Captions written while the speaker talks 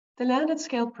The Land at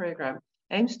Scale program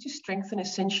aims to strengthen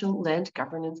essential land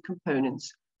governance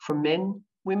components for men,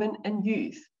 women, and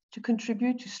youth to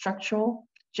contribute to structural,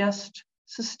 just,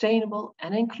 sustainable,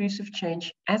 and inclusive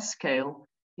change at scale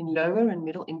in lower and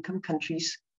middle income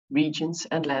countries, regions,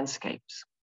 and landscapes.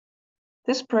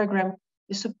 This program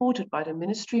is supported by the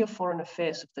Ministry of Foreign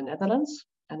Affairs of the Netherlands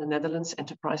and the Netherlands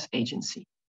Enterprise Agency.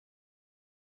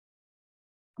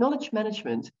 Knowledge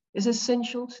management is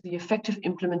essential to the effective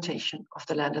implementation of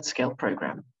the Land at Scale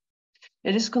program.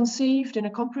 It is conceived in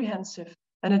a comprehensive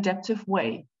and adaptive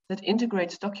way that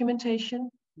integrates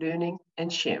documentation, learning,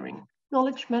 and sharing.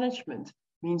 Knowledge management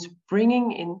means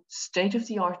bringing in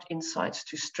state-of-the-art insights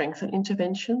to strengthen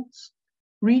interventions,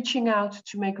 reaching out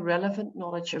to make relevant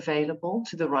knowledge available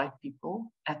to the right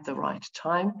people at the right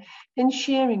time, and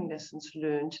sharing lessons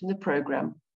learned in the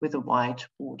program with a wide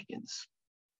audience.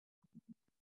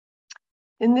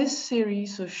 In this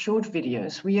series of short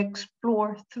videos, we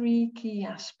explore three key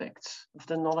aspects of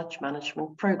the knowledge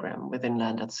management program within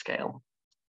Land at Scale.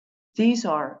 These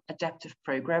are adaptive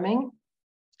programming,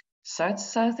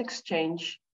 South-South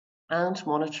exchange, and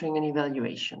monitoring and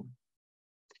evaluation.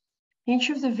 Each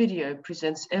of the video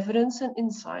presents evidence and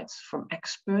insights from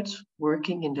experts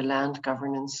working in the land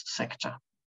governance sector.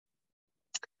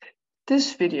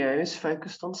 This video is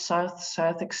focused on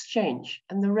South-South exchange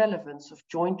and the relevance of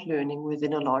joint learning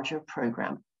within a larger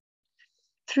program.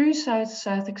 Through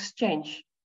South-South exchange,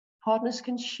 partners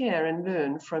can share and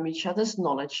learn from each other's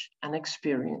knowledge and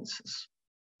experiences.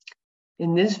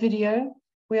 In this video,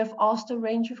 we have asked a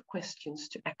range of questions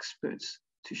to experts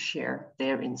to share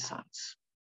their insights.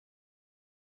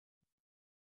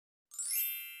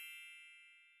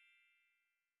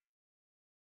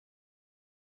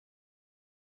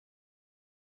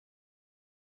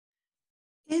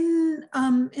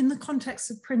 In the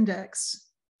context of Prindex,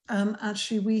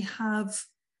 actually we have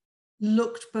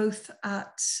looked both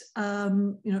at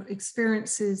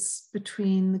experiences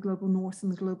between the global north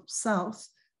and the global south,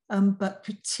 but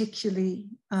particularly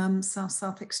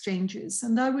South-South exchanges.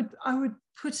 And I would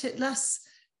put it less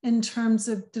in terms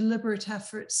of deliberate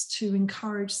efforts to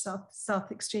encourage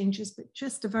South-South exchanges, but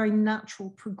just a very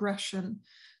natural progression,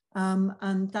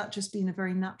 and that just being a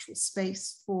very natural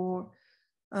space for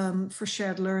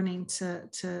shared learning to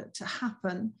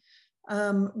happen.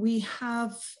 We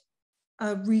have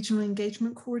regional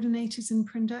engagement coordinators in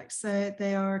Prindex.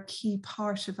 They are a key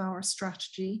part of our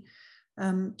strategy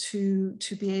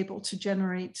to be able to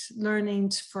generate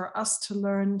learning, for us to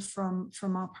learn from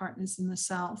our partners in the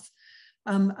South.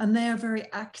 And they are very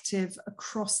active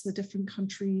across the different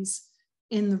countries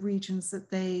in the regions that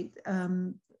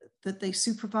they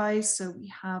supervise. So we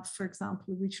have, for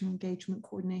example, a regional engagement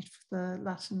coordinator for the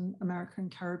Latin America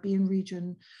and Caribbean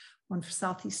region, one for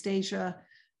Southeast Asia.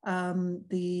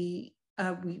 We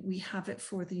have it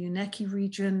for the UNECI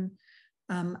region,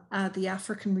 the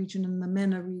African region, and the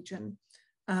MENA region.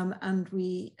 And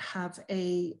we have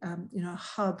a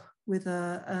hub with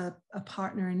a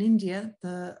partner in India,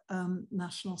 the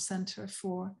National Center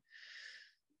for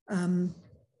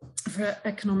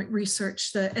Economic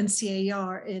Research, the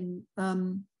NCAR in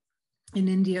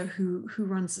India, who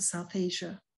runs the South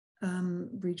Asia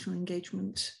Regional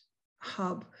Engagement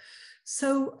Hub.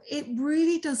 So it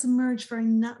really does emerge very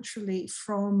naturally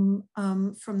from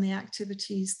the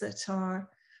activities that are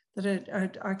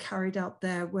carried out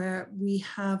there, where we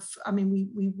have,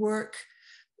 we work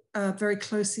very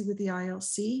closely with the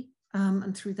ILC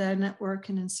and through their network,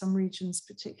 and in some regions,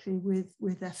 particularly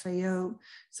with FAO.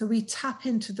 So we tap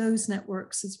into those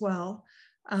networks as well,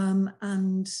 and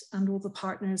all the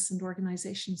partners and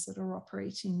organizations that are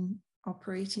operating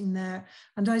there.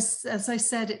 And as I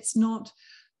said, it's not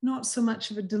so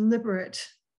much of a deliberate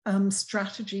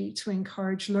strategy to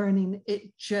encourage learning.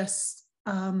 It just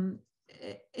happens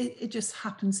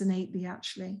innately,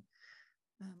 actually.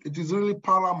 It is really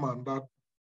paramount that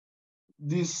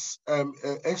this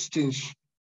exchange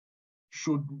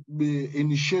should be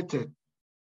initiated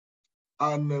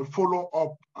and follow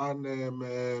up and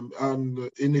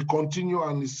in a continuous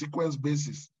and sequence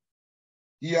basis.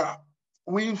 Yeah,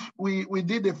 we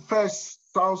did the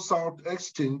first South-South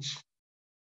exchange.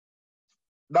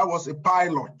 That was a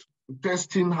pilot,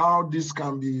 testing how this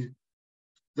can be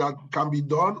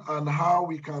done and how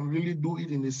we can really do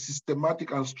it in a systematic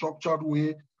and structured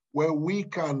way, where we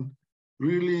can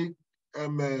really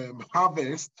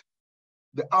harvest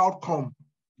the outcome,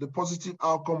 the positive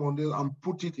outcome on this, and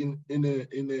put it in a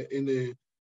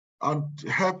and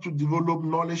help to develop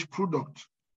knowledge product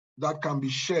that can be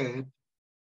shared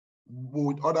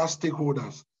with other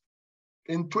stakeholders.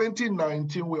 In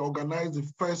 2019, we organized the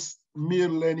first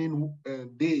meal learning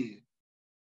day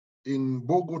in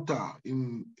Bogota,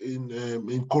 in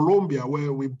Colombia,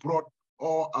 where we brought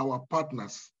all our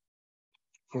partners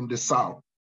from the South.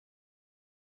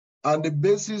 And the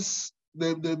basis,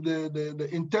 the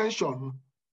intention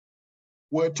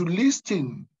were to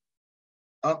listen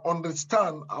and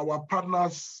understand our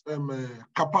partners'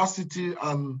 capacity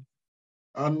and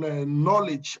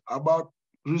knowledge about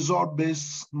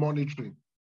result-based monitoring.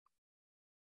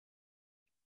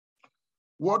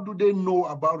 What do they know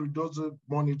about result-based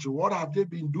monitoring? What have they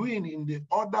been doing in the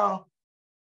other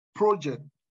project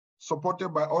supported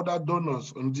by other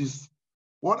donors on this?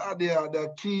 What are their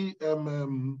key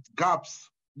gaps,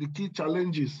 the key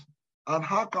challenges, and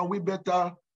how can we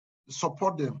better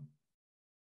support them?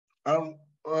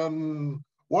 And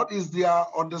what is their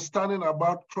understanding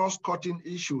about cross-cutting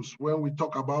issues when we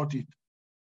talk about it?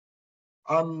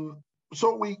 And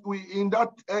so we in that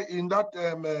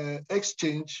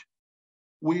exchange,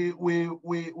 we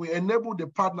enable the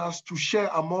partners to share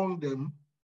among them,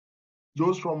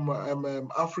 those from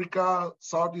Africa,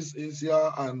 Southeast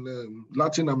Asia, and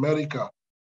Latin America.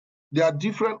 There are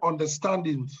different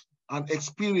understandings and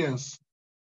experience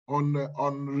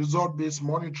on result-based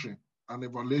monitoring and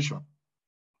evaluation.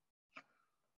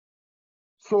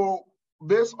 So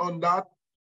based on that,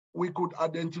 we could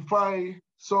identify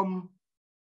some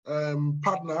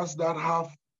partners that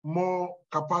have more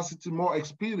capacity, more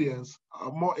experience,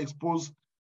 more exposed,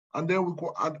 and then we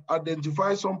could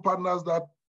identify some partners that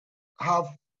have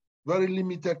very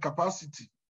limited capacity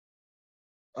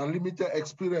and limited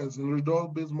experience in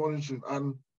result-based monitoring.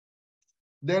 And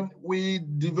then we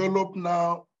develop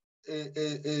now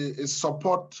a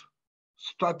support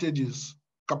strategies,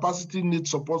 capacity need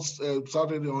support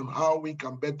strategy on how we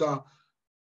can better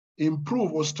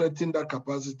improve or strengthen that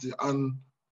capacity and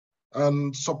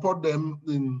support them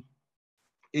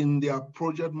in their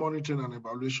project monitoring and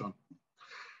evaluation.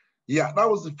 Yeah, that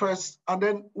was the first. And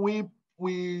then we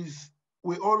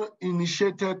all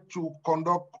initiated to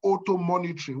conduct auto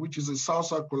monitoring, which is a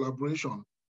South-South collaboration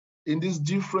in this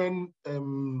different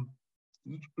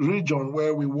region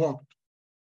where we worked.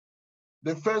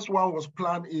 The first one was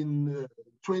planned in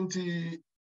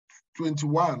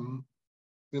 2021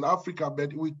 in Africa,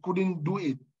 but we couldn't do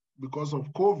it because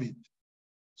of COVID.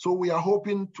 So we are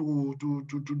hoping to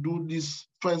do this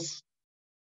first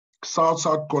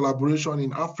South-South collaboration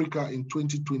in Africa in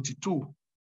 2022,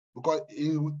 because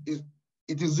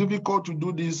it is difficult to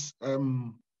do this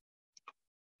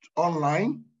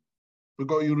online,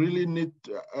 because you really need,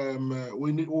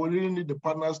 we really need the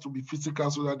partners to be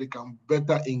physical so that they can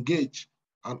better engage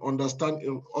and understand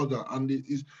each other. And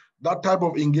that type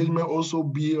of engagement also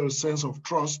be a sense of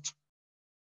trust,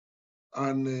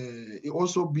 and it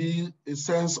also be a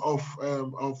sense of a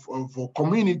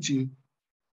community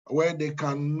where they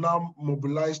can now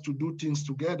mobilize to do things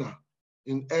together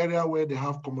in area where they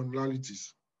have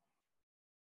commonalities.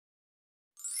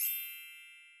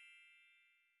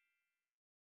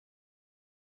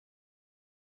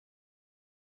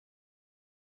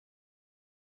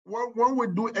 When we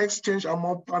do exchange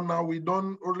among partners, we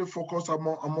don't only focus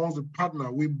among the partner.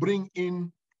 We bring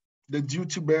in the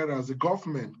duty bearers, the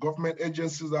government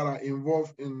agencies that are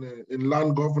involved in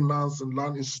land governance and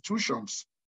land institutions,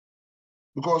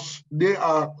 because they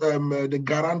are the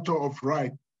guarantor of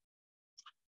right.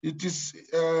 It is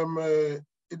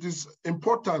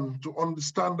important to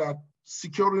understand that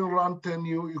securing land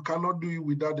tenure, you cannot do it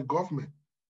without the government.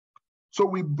 So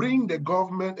we bring the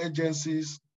government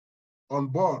agencies on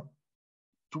board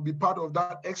to be part of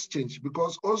that exchange,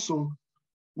 because also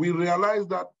we realize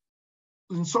that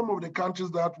in some of the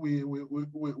countries that we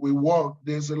work,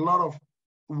 there's a lot of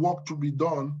work to be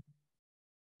done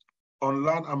on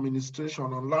land administration,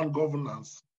 on land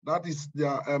governance. That is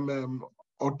their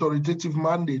authoritative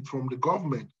mandate from the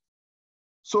government.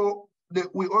 So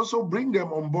we also bring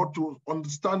them on board to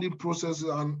understanding processes,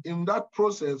 and in that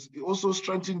process, it also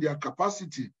strengthens their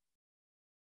capacity.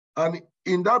 And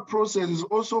in that process, is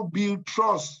also build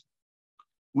trust.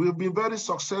 We've been very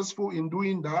successful in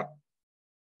doing that.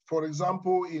 For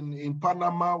example, in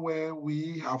Panama, where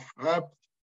we have helped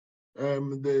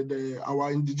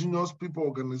our indigenous people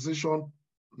organization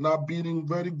now building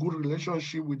very good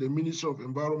relationship with the Ministry of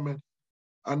Environment.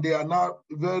 And they are now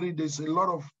there's a lot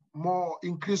of more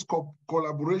increased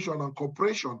collaboration and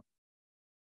cooperation,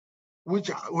 which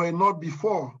were not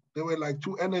before. They were like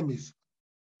two enemies.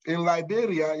 In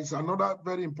Liberia, it's another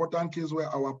very important case where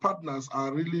our partners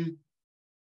are really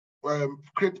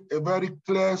create a very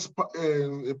clear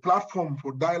platform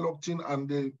for dialoguing, and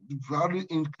they very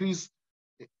increase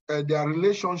their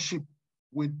relationship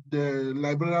with the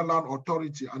Liberian Land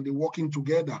Authority, and they're working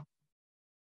together.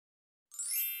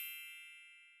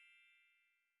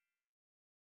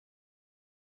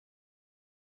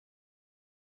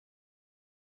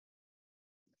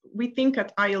 we think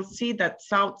at ILC that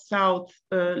South-South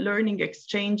learning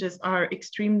exchanges are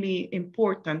extremely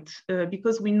important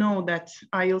because we know that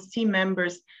ILC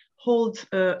members hold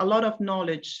a lot of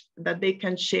knowledge that they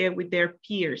can share with their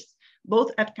peers,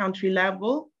 both at country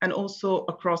level and also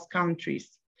across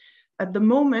countries. At the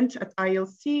moment at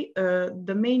ILC,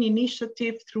 the main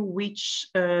initiative through which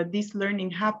this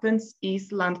learning happens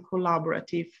is Land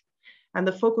Collaborative. And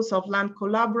the focus of Land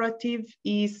Collaborative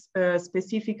is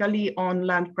specifically on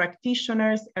land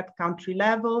practitioners at country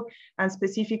level, and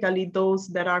specifically those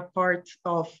that are part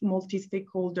of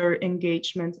multi-stakeholder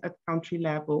engagement at country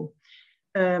level.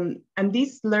 And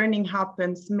this learning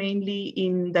happens mainly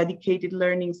in dedicated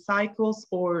learning cycles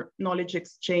or knowledge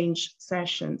exchange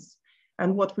sessions.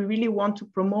 And what we really want to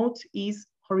promote is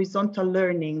horizontal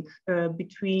learning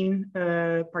between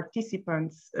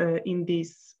participants in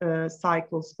these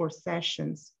cycles or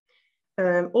sessions.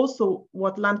 Also,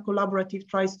 what Land Collaborative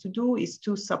tries to do is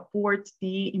to support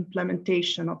the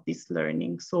implementation of this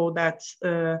learning so that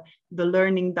the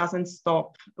learning doesn't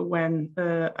stop when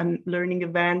a learning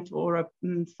event or a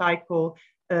cycle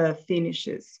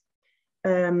finishes.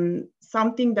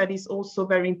 Something that is also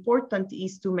very important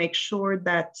is to make sure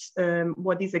that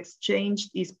what is exchanged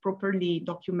is properly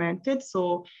documented.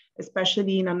 So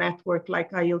especially in a network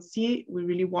like ILC, we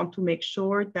really want to make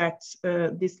sure that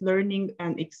this learning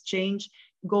and exchange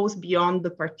goes beyond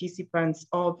the participants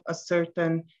of a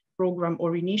certain program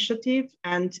or initiative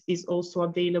and is also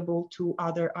available to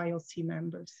other ILC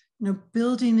members. You know,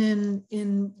 building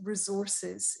in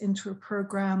resources into a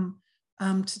program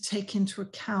to take into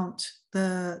account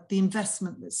the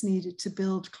investment that's needed to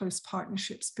build close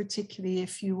partnerships, particularly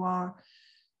if you are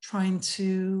trying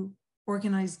to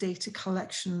organize data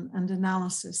collection and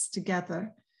analysis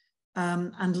together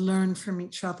and learn from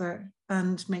each other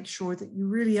and make sure that you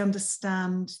really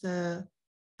understand the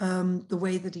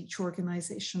way that each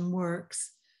organization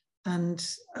works. And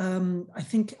I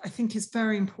think it's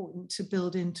very important to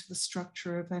build into the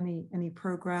structure of any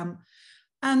program.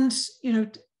 And, you know,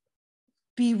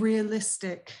 be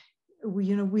realistic.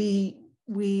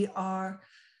 We are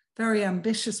very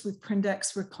ambitious with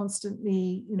Prindex. We're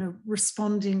constantly, you know,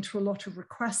 responding to a lot of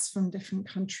requests from different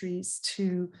countries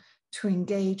to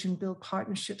engage and build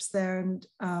partnerships there, and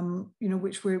you know,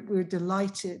 which we're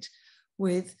delighted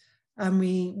with. And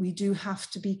we do have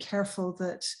to be careful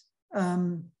that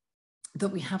that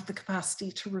we have the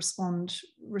capacity to respond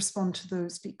to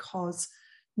those, because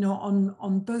you know,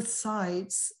 on both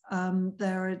sides,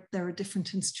 there are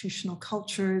different institutional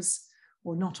cultures,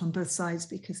 or not on both sides,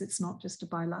 because it's not just a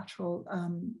bilateral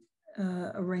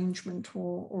arrangement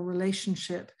or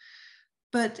relationship.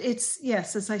 But it's,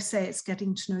 yes, as I say, it's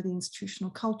getting to know the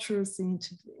institutional cultures, the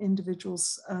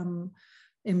individuals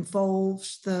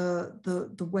involved,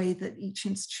 the way that each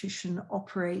institution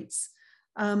operates,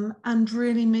 and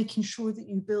really making sure that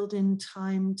you build in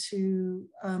time to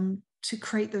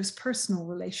create those personal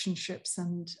relationships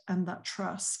and that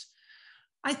trust.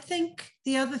 I think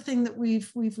the other thing that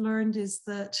we've learned is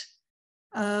that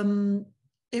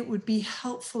it would be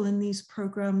helpful in these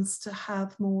programs to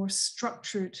have more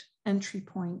structured entry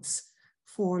points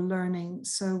for learning.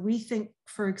 So we think,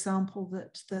 for example,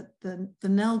 that the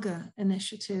NELGA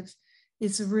initiative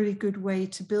is a really good way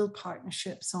to build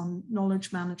partnerships on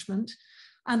knowledge management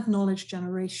and knowledge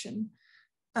generation.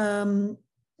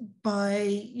 By,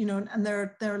 you know, and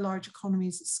there are large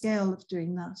economies of scale of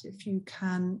doing that. If you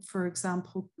can, for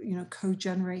example, you know,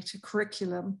 co-generate a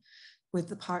curriculum with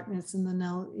the partners in the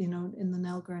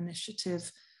NELGA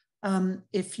initiative,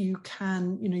 if you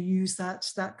can, you know, use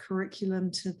that curriculum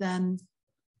to then,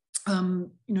 you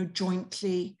know,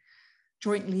 jointly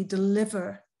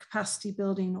deliver capacity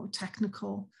building or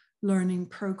technical learning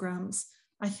programs.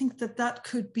 I think that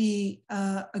could be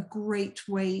a great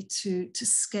way to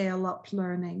scale up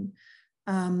learning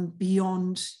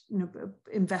beyond, you know,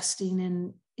 investing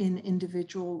in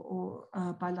individual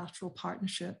or bilateral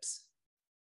partnerships.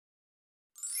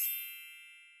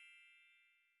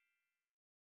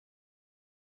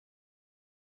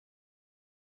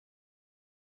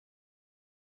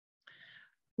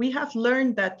 We have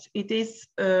learned that it is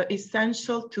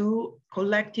essential to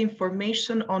collect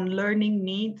information on learning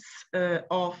needs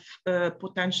of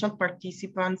potential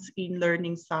participants in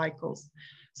learning cycles.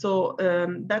 So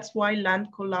that's why Land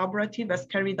Collaborative has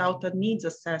carried out a needs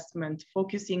assessment,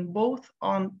 focusing both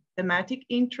on thematic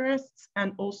interests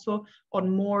and also on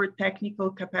more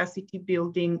technical capacity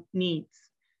building needs.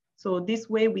 So this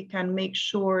way we can make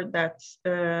sure that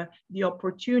the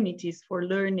opportunities for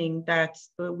learning that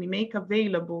we make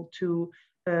available to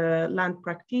land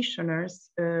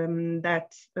practitioners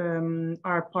that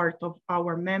are part of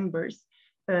our members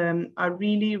are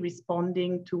really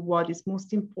responding to what is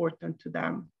most important to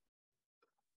them.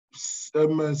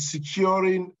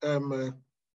 Securing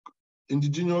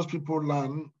indigenous people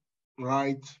land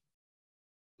right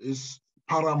is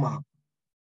paramount.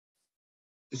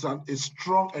 It's a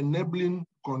strong enabling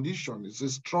condition. It's a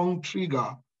strong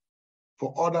trigger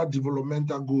for other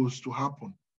developmental goals to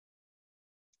happen.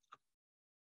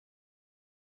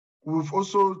 We've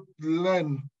also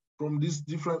learned from these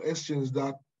different exchanges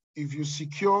that if you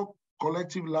secure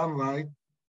collective land right,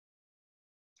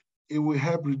 it will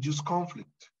help reduce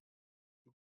conflict.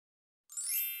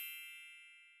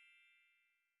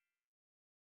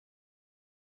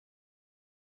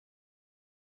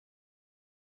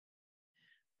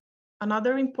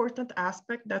 Another important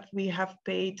aspect that we have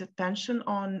paid attention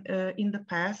on in the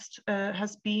past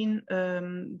has been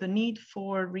the need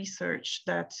for research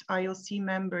that ILC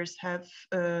members have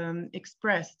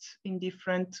expressed in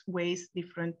different ways,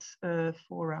 different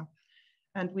fora.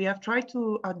 And we have tried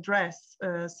to address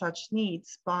such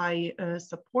needs by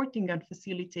supporting and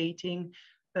facilitating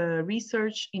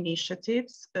research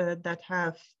initiatives that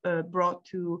have brought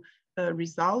to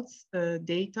results,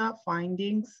 data,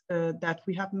 findings that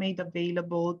we have made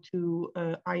available to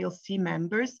ILC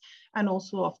members and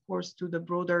also, of course, to the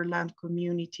broader land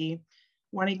community.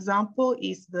 One example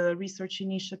is the research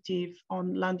initiative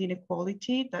on land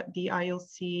inequality that the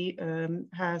ILC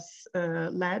has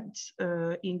led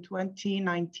in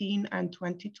 2019 and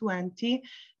 2020,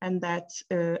 and that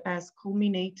has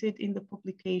culminated in the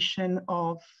publication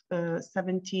of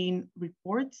 17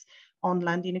 reports on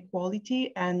land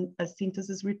inequality and a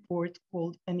synthesis report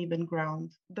called Uneven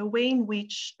Ground. The way in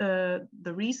which the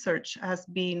research has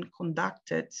been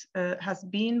conducted has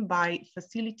been by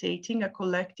facilitating a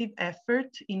collective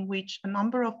effort in which a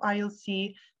number of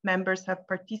ILC members have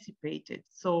participated.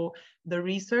 So the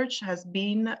research has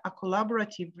been a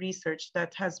collaborative research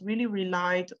that has really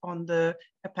relied on the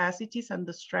capacities and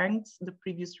the strengths, the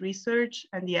previous research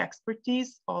and the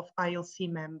expertise of ILC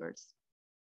members.